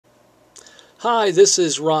Hi, this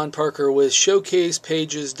is Ron Parker with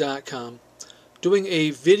ShowcasePages.com doing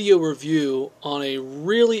a video review on a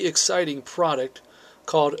really exciting product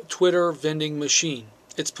called Twitter Vending Machine.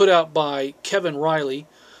 It's put out by Kevin Riley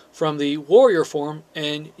from the Warrior Forum,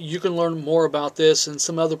 and you can learn more about this and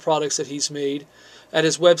some other products that he's made at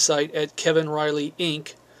his website at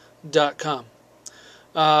kevinrileyinc.com.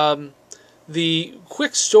 The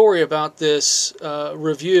quick story about this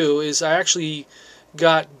review is I actually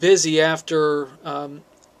got busy after and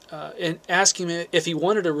asking him if he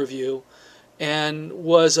wanted a review, and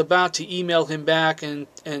was about to email him back and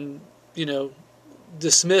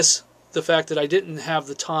dismiss the fact that I didn't have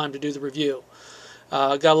the time to do the review.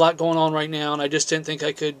 Got a lot going on right now, and I just didn't think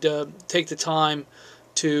I could take the time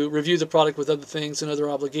to review the product with other things and other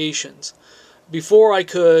obligations. Before I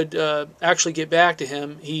could actually get back to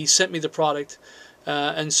him, he sent me the product,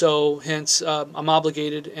 and so hence I'm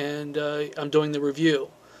obligated, and I'm doing the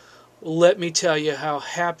review. Let me tell you how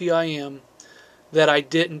happy I am that I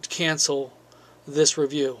didn't cancel this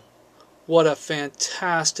review. What a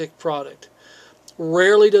fantastic product.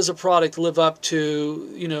 Rarely does a product live up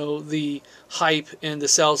to the hype in the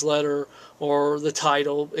sales letter or the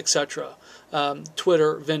title, etc.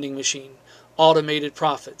 Twitter Vending Machine, automated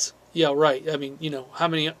profits. Yeah, right. I mean, how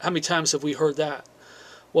many times have we heard that?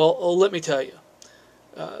 Well, let me tell you,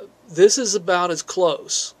 this is about as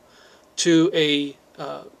close to a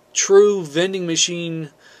true vending machine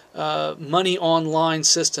money online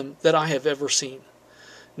system that I have ever seen.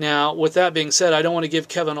 Now, with that being said, I don't want to give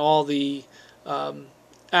Kevin all the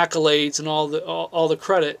accolades and all the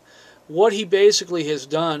credit. What he basically has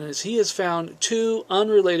done is he has found two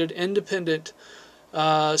unrelated, independent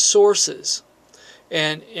sources.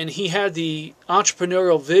 And he had the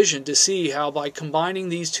entrepreneurial vision to see how by combining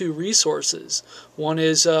these two resources, one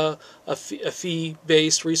is a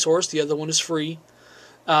fee-based resource, the other one is free,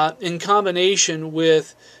 in combination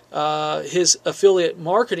with his affiliate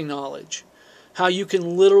marketing knowledge, how you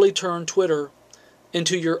can literally turn Twitter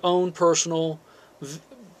into your own personal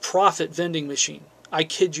profit vending machine. I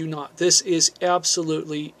kid you not. This is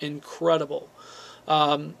absolutely incredible.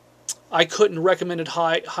 I couldn't recommend it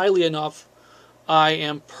highly enough. I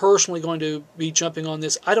am personally going to be jumping on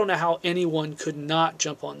this. I don't know how anyone could not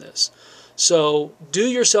jump on this. So do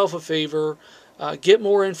yourself a favor, get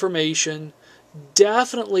more information.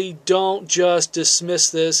 Definitely don't just dismiss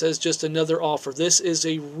this as just another offer. This is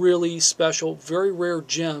a really special, very rare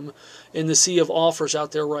gem in the sea of offers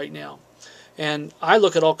out there right now. And I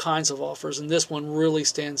look at all kinds of offers, and this one really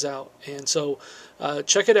stands out. And so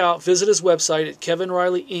check it out. Visit his website at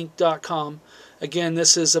kevinrileyinc.com. Again,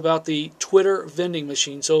 this is about the Twitter vending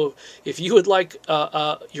machine. So if you would like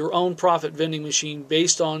your own profit vending machine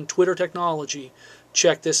based on Twitter technology,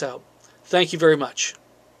 check this out. Thank you very much.